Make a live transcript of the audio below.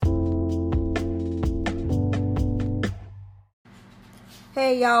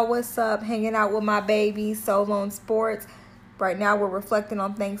Hey y'all, what's up? Hanging out with my baby, Solo on Sports. Right now we're reflecting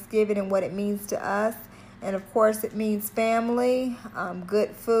on Thanksgiving and what it means to us. And of course it means family,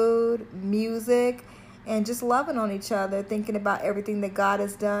 good food, music, and just loving on each other, thinking about everything that God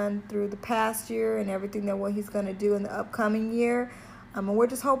has done through the past year and everything that what he's going to do in the upcoming year. And we're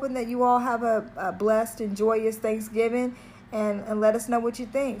just hoping that you all have a blessed and joyous Thanksgiving and let us know what you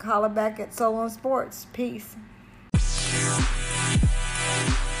think. Holla back at Solo on Sports. Peace.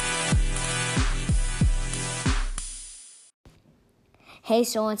 Hey,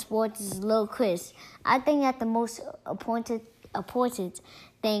 Showing Sports, this is Lil Chris. I think that the most important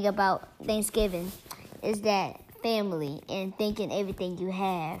thing about Thanksgiving is that family and thinking everything you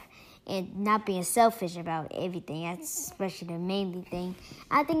have and not being selfish about everything. That's especially the main thing.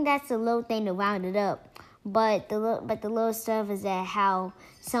 I think that's the little thing to round it up. But the little stuff is that how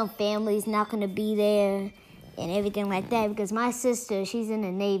some families not going to be there and everything like that. Because my sister, she's in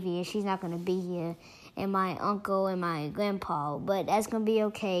the Navy and she's not going to be here. And my uncle and my grandpa, but that's gonna be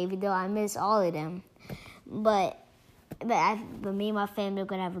okay, even though I miss all of them. But me and my family are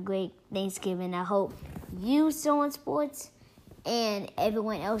gonna have a great Thanksgiving. I hope you, Showing Sports, and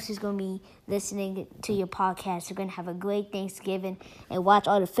everyone else who's gonna be listening to your podcast are gonna have a great Thanksgiving and watch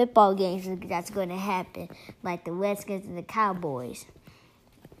all the football games that's gonna happen, like the Redskins and the Cowboys.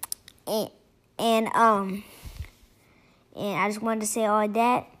 And I just wanted to say all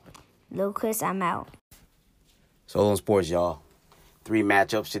that. Lil Chris, I'm out. Solo on Sports, y'all. 3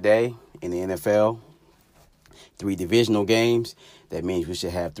 matchups today in the NFL. 3 divisional games. That means we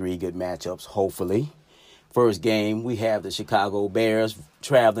should have 3 good matchups, hopefully. First game, we have the Chicago Bears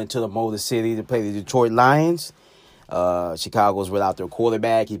traveling to the Motor City to play the Detroit Lions. Chicago's without their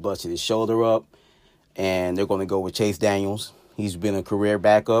quarterback. He busted his shoulder up. And they're going to go with Chase Daniels. He's been a career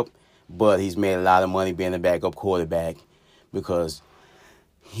backup, but he's made a lot of money being a backup quarterback because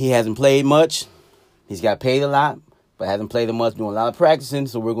he hasn't played much. He's got paid a lot, but hasn't played much, doing a lot of practicing,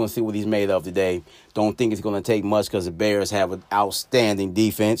 so we're going to see what he's made of today. Don't think it's going to take much because the Bears have an outstanding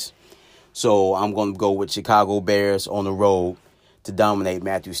defense. So I'm going to go with Chicago Bears on the road to dominate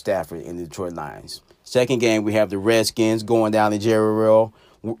Matthew Stafford and the Detroit Lions. Second game, we have the Redskins going down to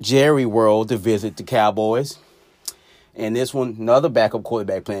Jerry World to visit the Cowboys. And this one, another backup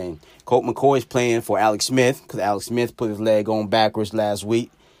quarterback playing. Colt McCoy is playing for Alex Smith because Alex Smith put his leg on backwards last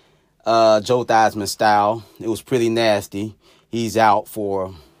week. Joe Theismann style. It was pretty nasty. He's out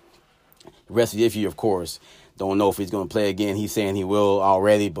for the rest of this year, of course. Don't know if he's going to play again. He's saying he will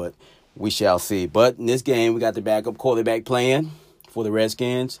already, but we shall see. But in this game, we got the backup quarterback playing for the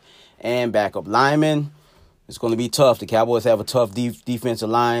Redskins and backup linemen. It's going to be tough. The Cowboys have a tough defensive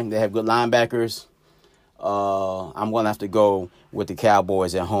line. They have good linebackers. I'm going to have to go with the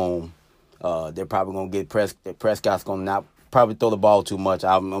Cowboys at home. They're probably going to get Prescott's going to not probably throw the ball too much.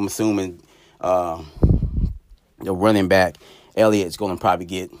 I'm assuming the running back, Elliott's going to probably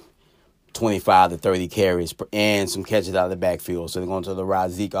get 25 to 30 carries and some catches out of the backfield. So they're going to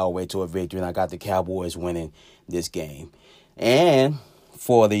ride Zeke all the way to a victory, and I got the Cowboys winning this game. And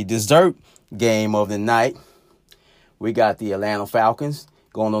for the dessert game of the night, we got the Atlanta Falcons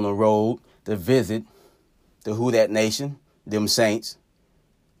going on the road to visit the Who Dat Nation, them Saints,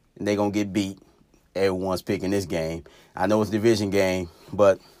 and they're going to get beat. Everyone's picking this game. I know it's a division game,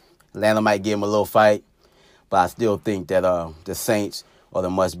 but Atlanta might give them a little fight. But I still think that the Saints are the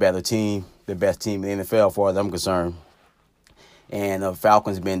much better team, the best team in the NFL as far as I'm concerned. And the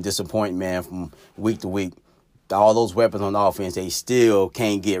Falcons been disappointing, man, from week to week. All those weapons on offense, they still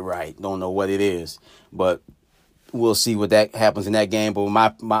can't get right. Don't know what it is. But we'll see what that happens in that game. But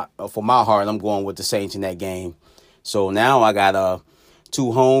for my heart, I'm going with the Saints in that game. So now I got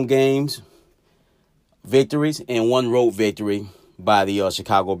 2 home games, victories, and 1 road victory by the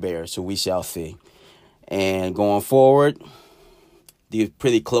Chicago Bears. So we shall see. And going forward, these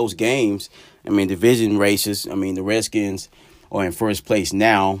pretty close games. I mean, division races. I mean, the Redskins are in first place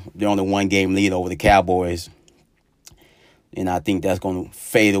now. They're on the 1-game lead over the Cowboys. And I think that's going to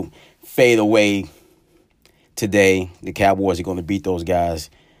fade away today. The Cowboys are going to beat those guys,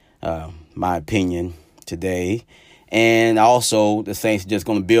 my opinion, today. And also, the Saints are just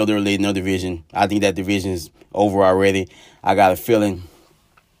going to build their lead in their division. I think that division is over already. I got a feeling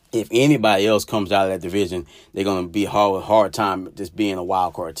if anybody else comes out of that division, they're going to be hard time just being a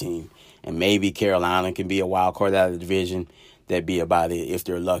wild card team. And maybe Carolina can be a wild card out of the division. That'd be about it if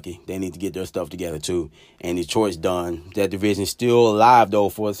they're lucky. They need to get their stuff together, too. And Detroit's done. That division's still alive, though,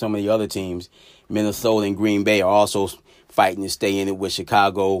 for some of the other teams. Minnesota and Green Bay are also fighting to stay in it with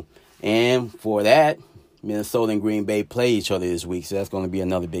Chicago. And for that, Minnesota and Green Bay play each other this week, so that's going to be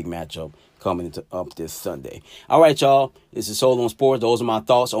another big matchup coming up this Sunday. All right, y'all. This is Soul on Sports. Those are my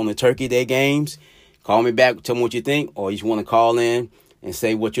thoughts on the Turkey Day games. Call me back, tell me what you think, or you just want to call in and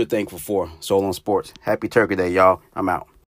say what you're thankful for. Soul on Sports. Happy Turkey Day, y'all. I'm out.